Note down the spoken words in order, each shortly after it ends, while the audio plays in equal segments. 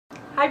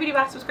Hi Beauty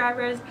Box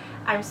subscribers,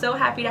 I'm so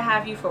happy to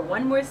have you for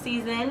one more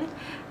season.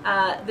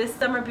 This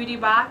summer Beauty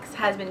Box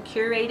has been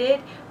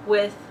curated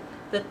with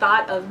the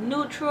thought of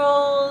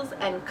neutrals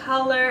and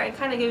color and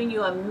kind of giving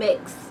you a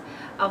mix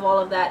of all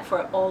of that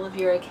for all of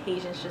your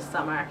occasions this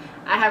summer.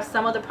 I have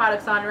some of the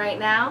products on right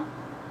now,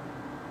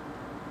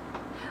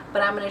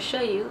 but I'm going to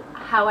show you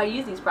how I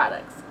use these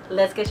products.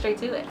 Let's get straight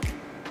to it.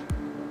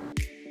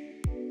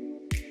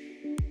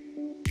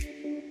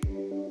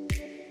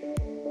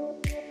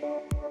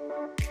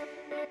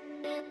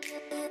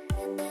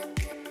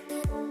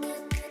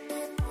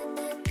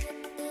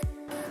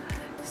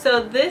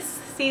 So this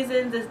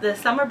season, the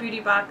Summer Beauty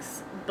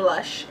Box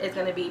blush is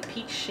going to be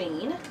Peach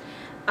Sheen.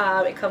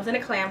 It comes in a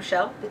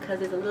clamshell because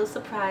there's a little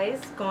surprise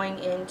going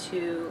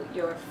into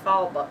your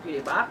fall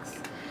beauty box.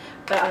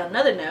 But on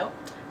another note,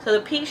 so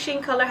the Peach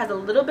Sheen color has a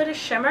little bit of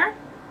shimmer,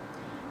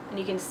 and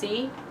you can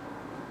see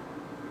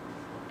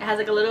it has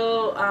like a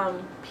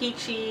little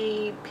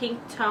peachy pink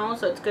tone,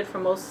 so it's good for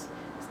most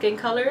skin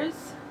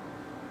colors.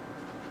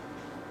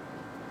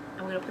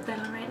 I'm going to put that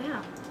on right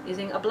now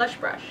using a blush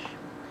brush.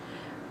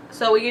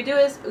 So what you do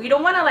is, you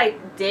don't want to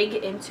like dig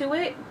into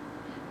it,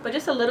 but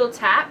just a little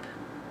tap.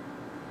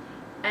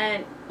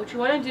 And what you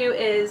want to do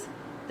is,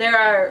 there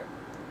are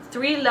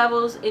 3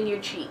 levels in your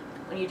cheek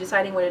when you're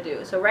deciding what to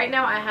do. So right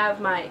now I have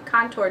my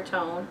contour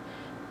tone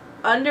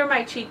under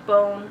my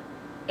cheekbone,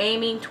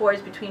 aiming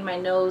towards between my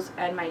nose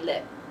and my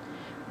lip.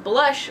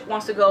 Blush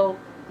wants to go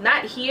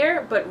not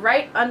here, but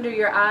right under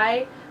your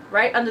eye,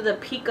 right under the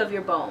peak of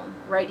your bone,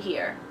 right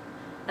here.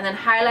 And then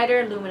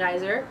highlighter and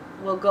luminizer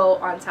will go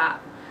on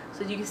top.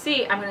 So you can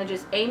see, I'm going to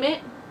just aim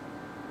it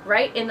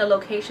right in the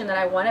location that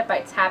I want it by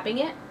tapping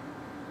it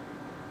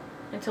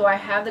until I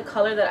have the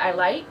color that I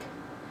like.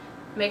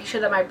 Make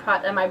sure that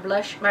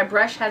my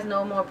brush has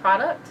no more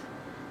product,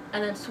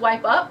 and then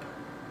swipe up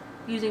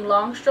using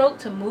long stroke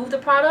to move the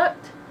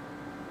product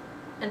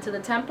into the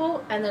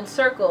temple, and then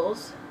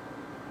circles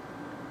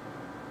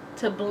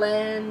to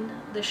blend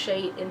the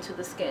shade into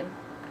the skin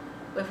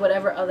with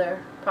whatever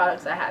other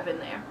products I have in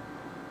there.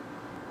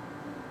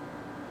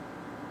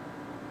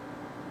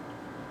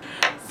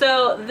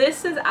 So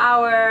this is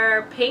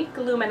our pink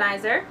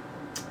luminizer.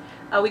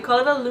 We call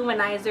it a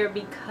luminizer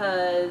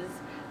because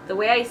the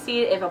way I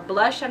see it, if a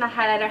blush and a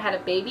highlighter had a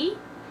baby,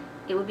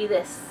 it would be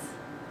this.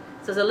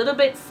 So it's a little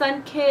bit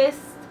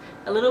sun-kissed,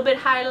 a little bit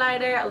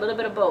highlighter, a little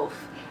bit of both.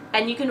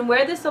 And you can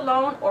wear this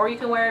alone, or you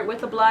can wear it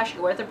with a blush,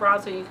 or with a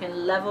bronzer. You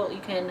can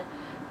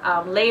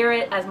layer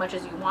it as much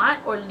as you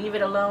want, or leave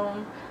it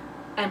alone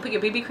and put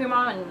your BB cream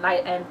on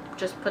and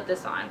just put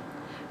this on.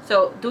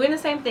 So doing the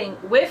same thing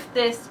with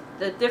this,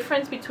 the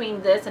difference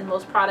between this and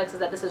most products is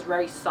that this is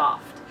very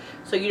soft.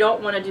 So you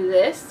don't want to do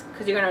this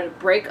because you're going to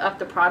break up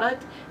the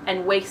product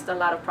and waste a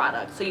lot of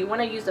product. So you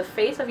want to use the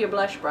face of your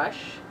blush brush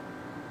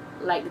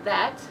like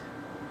that.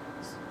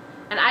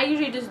 And I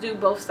usually just do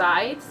both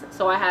sides.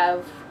 So I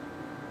have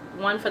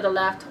one for the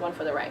left, one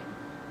for the right.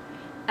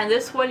 And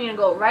this one, you're going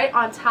to go right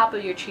on top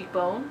of your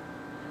cheekbone,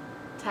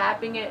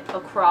 tapping it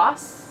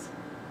across.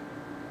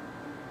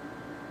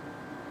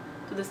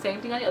 Do the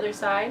same thing on the other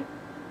side.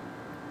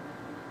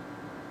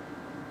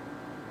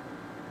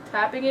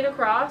 Tapping it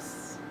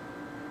across.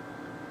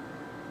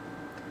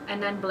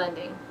 And then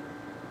blending.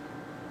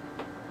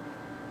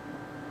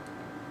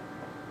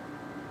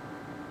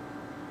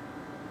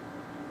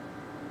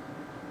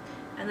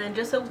 And then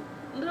just a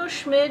little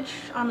smidge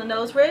on the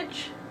nose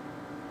ridge.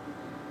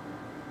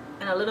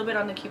 And a little bit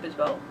on the cupid's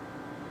bow,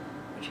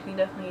 which you can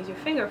definitely use your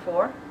finger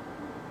for.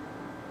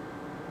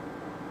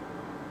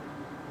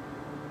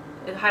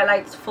 It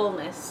highlights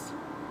fullness.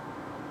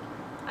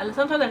 And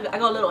sometimes I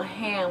go a little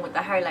hand with the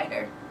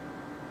highlighter.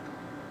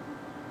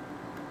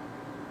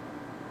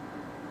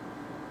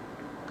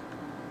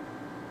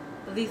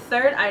 The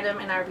third item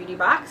in our beauty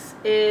box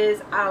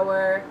is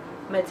our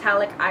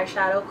metallic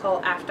eyeshadow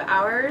called After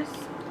Hours.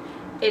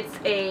 It's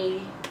a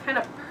kind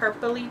of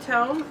purpley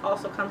tone,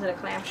 also comes in a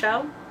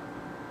clamshell.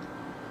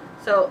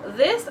 So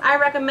this I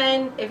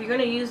recommend, if you're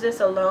going to use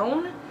this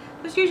alone,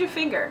 just use your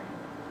finger.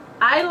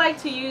 I like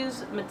to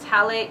use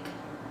metallic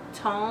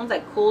tones,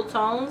 like cool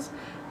tones,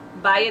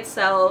 by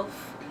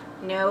itself.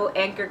 No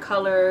anchor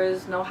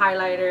colors, no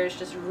highlighters,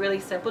 just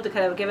really simple to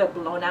kind of give it a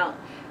blown out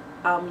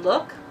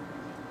look.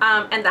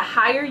 And the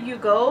higher you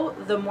go,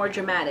 the more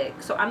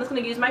dramatic. So I'm just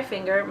going to use my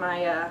finger,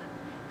 my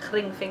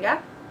ring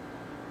finger.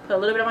 Put a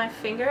little bit on my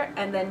finger,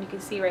 and then you can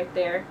see right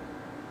there.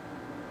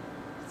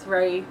 It's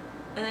very,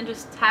 and then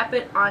just tap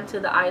it onto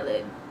the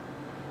eyelid.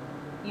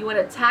 You want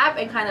to tap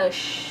and kind of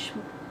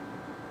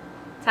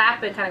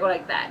tap and kind of go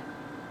like that.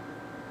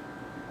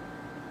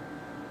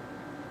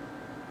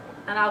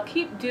 And I'll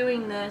keep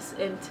doing this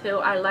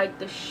until I like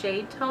the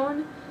shade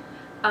tone.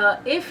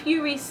 If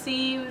you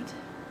received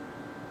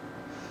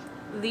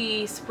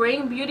the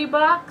spring beauty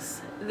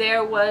box,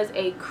 there was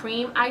a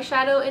cream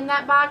eyeshadow in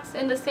that box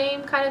in the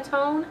same kind of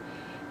tone.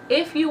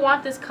 If you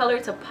want this color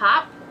to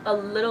pop a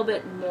little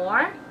bit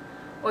more,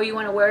 or you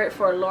want to wear it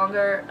for a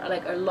longer,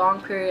 like a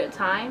long period of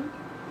time,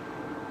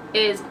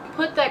 is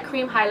put that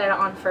cream highlighter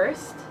on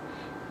first,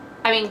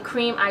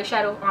 cream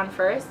eyeshadow on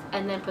first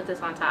and then put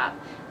this on top,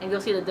 and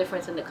you'll see the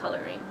difference in the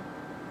coloring.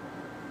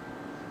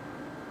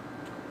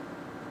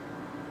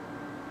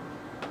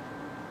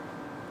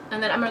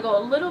 And then I'm going to go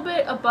a little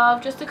bit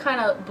above just to kind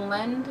of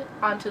blend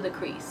onto the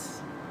crease.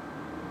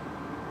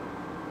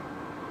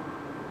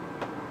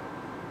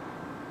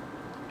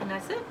 And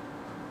that's it.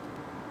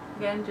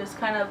 Again, just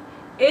kind of,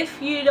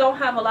 if you don't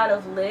have a lot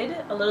of lid,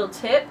 a little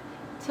tip,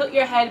 tilt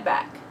your head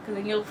back, because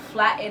then you'll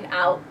flatten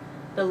out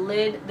the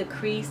lid, the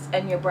crease,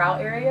 and your brow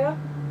area.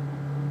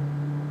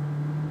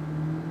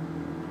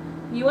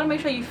 You want to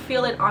make sure you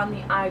feel it on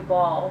the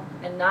eyeball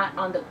and not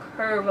on the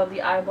curve of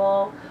the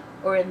eyeball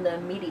or in the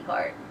meaty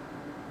part.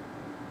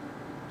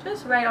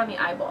 Just right on the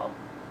eyeball.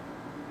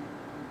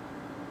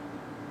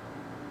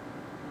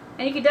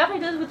 And you can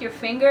definitely do this with your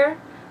finger,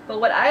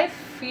 but what I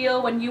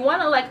feel, when you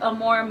want to like a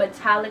more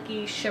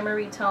metallic-y,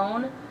 shimmery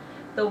tone,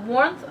 the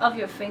warmth of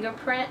your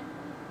fingertip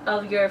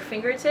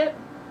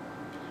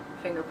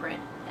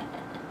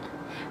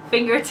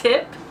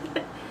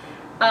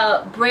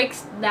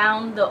breaks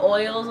down the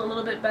oils a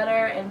little bit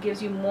better and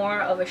gives you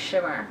more of a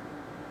shimmer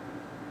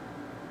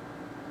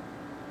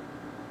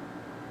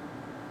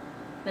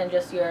than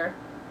just your.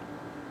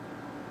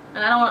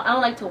 And I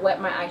don't like to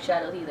wet my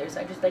eyeshadows either, so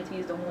I just like to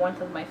use the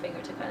warmth of my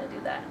finger to kind of do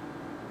that.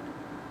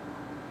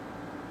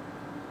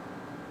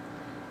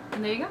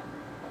 And there you go.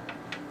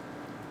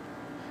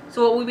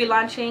 So what we'll be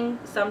launching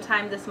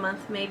sometime this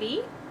month,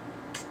 maybe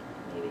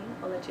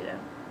I'll let you know,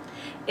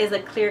 is a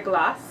clear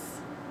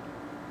gloss.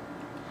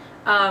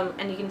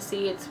 And you can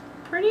see it's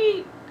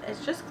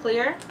just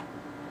clear,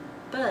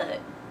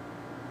 but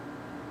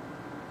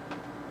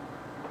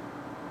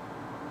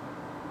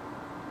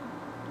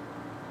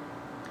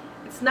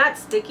it's not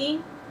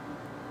sticky.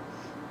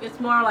 It's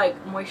more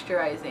like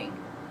moisturizing.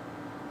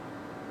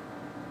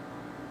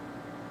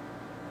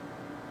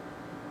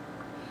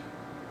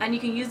 And you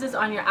can use this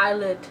on your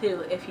eyelid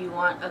too if you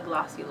want a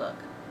glossy look.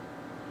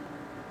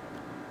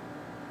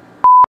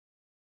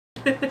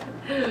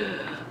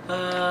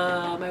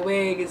 My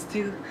wig is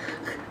too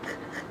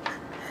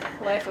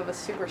Life of a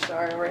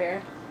superstar over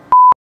here.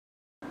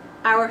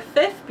 Our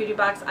fifth beauty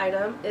box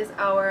item is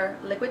our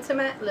liquid to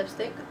matte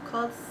lipstick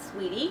called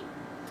Sweetie.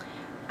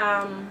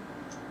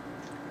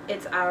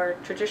 It's our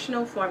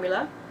traditional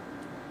formula.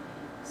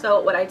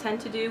 So what I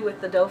tend to do with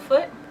the doe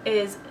foot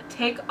is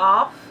take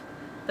off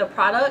the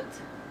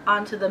product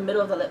onto the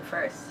middle of the lip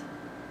first.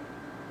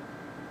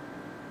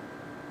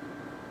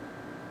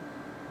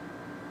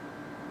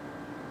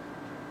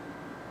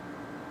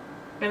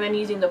 And then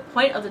using the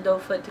point of the doe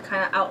foot to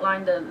kind of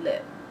outline the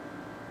lip.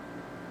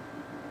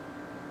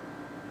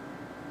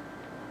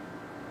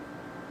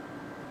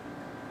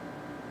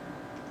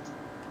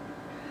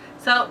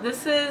 So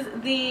this is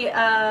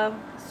the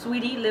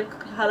Sweetie lip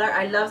color.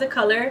 I love the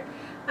color.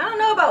 I don't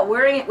know about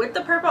wearing it with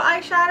the purple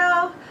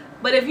eyeshadow,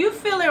 but if you're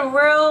feeling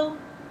real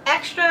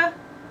extra,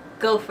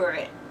 go for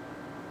it.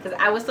 Because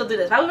I would still do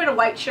this. If I was wearing a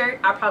white shirt,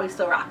 I'll probably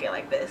still rock it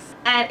like this.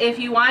 And if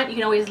you want, you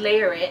can always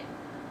layer it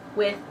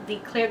with the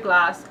clear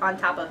gloss on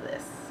top of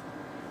this.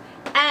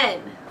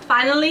 And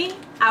finally,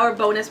 our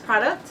bonus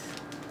product.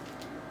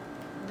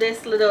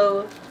 This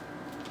little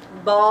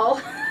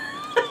ball.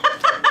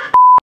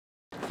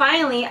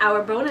 Finally,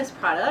 our bonus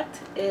product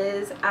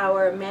is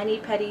our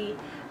mani-pedi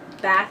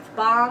bath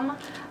bomb.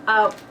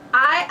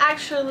 I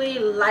actually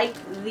like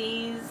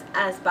these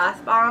as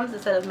bath bombs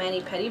instead of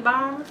mani-pedi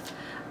bombs,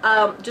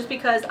 just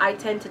because I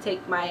tend to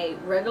take my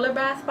regular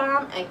bath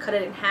bomb and cut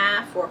it in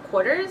half or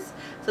quarters,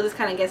 so this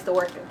kind of gets the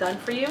work done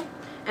for you.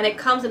 And it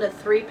comes in a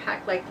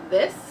 3-pack like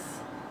this,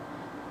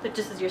 but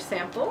just as your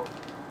sample.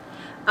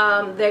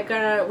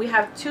 We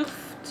have two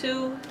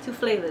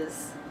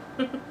flavors.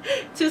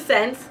 2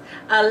 scents,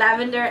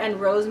 lavender and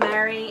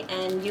rosemary,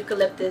 and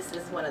eucalyptus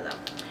is one of them.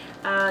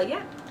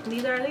 Yeah,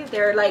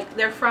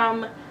 they're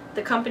from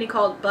the company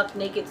called Buxk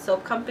Naked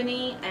soap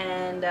company,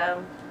 and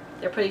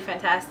they're pretty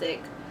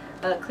fantastic.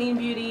 Clean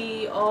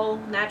beauty, all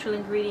natural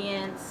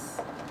ingredients.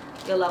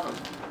 You'll love them.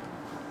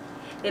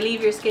 They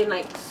leave your skin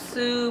like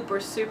super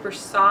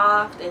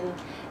soft and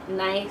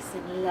nice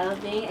and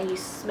loving, and you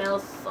smell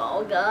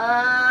so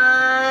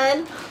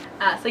good.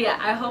 So yeah,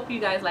 I hope you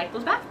guys like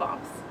those bath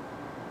bombs.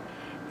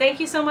 Thank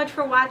you so much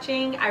for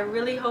watching. I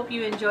really hope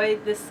you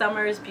enjoyed this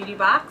summer's beauty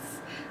box.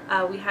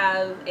 We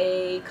have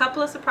a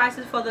couple of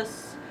surprises for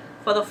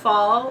the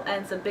fall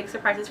and some big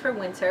surprises for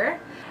winter.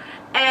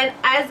 And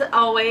as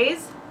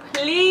always,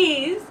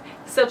 please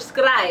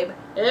subscribe,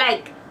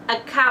 like, a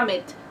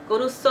comment, go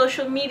to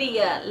social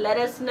media, let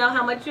us know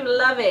how much you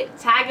love it,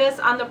 tag us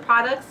on the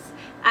products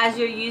as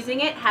you're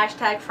using it,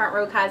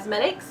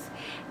 #FrontRowCosmetics.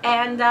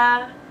 And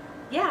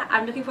yeah,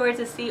 I'm looking forward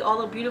to see all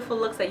the beautiful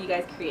looks that you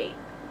guys create.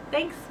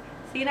 Thanks.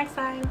 See you next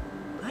time.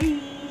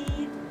 Bye.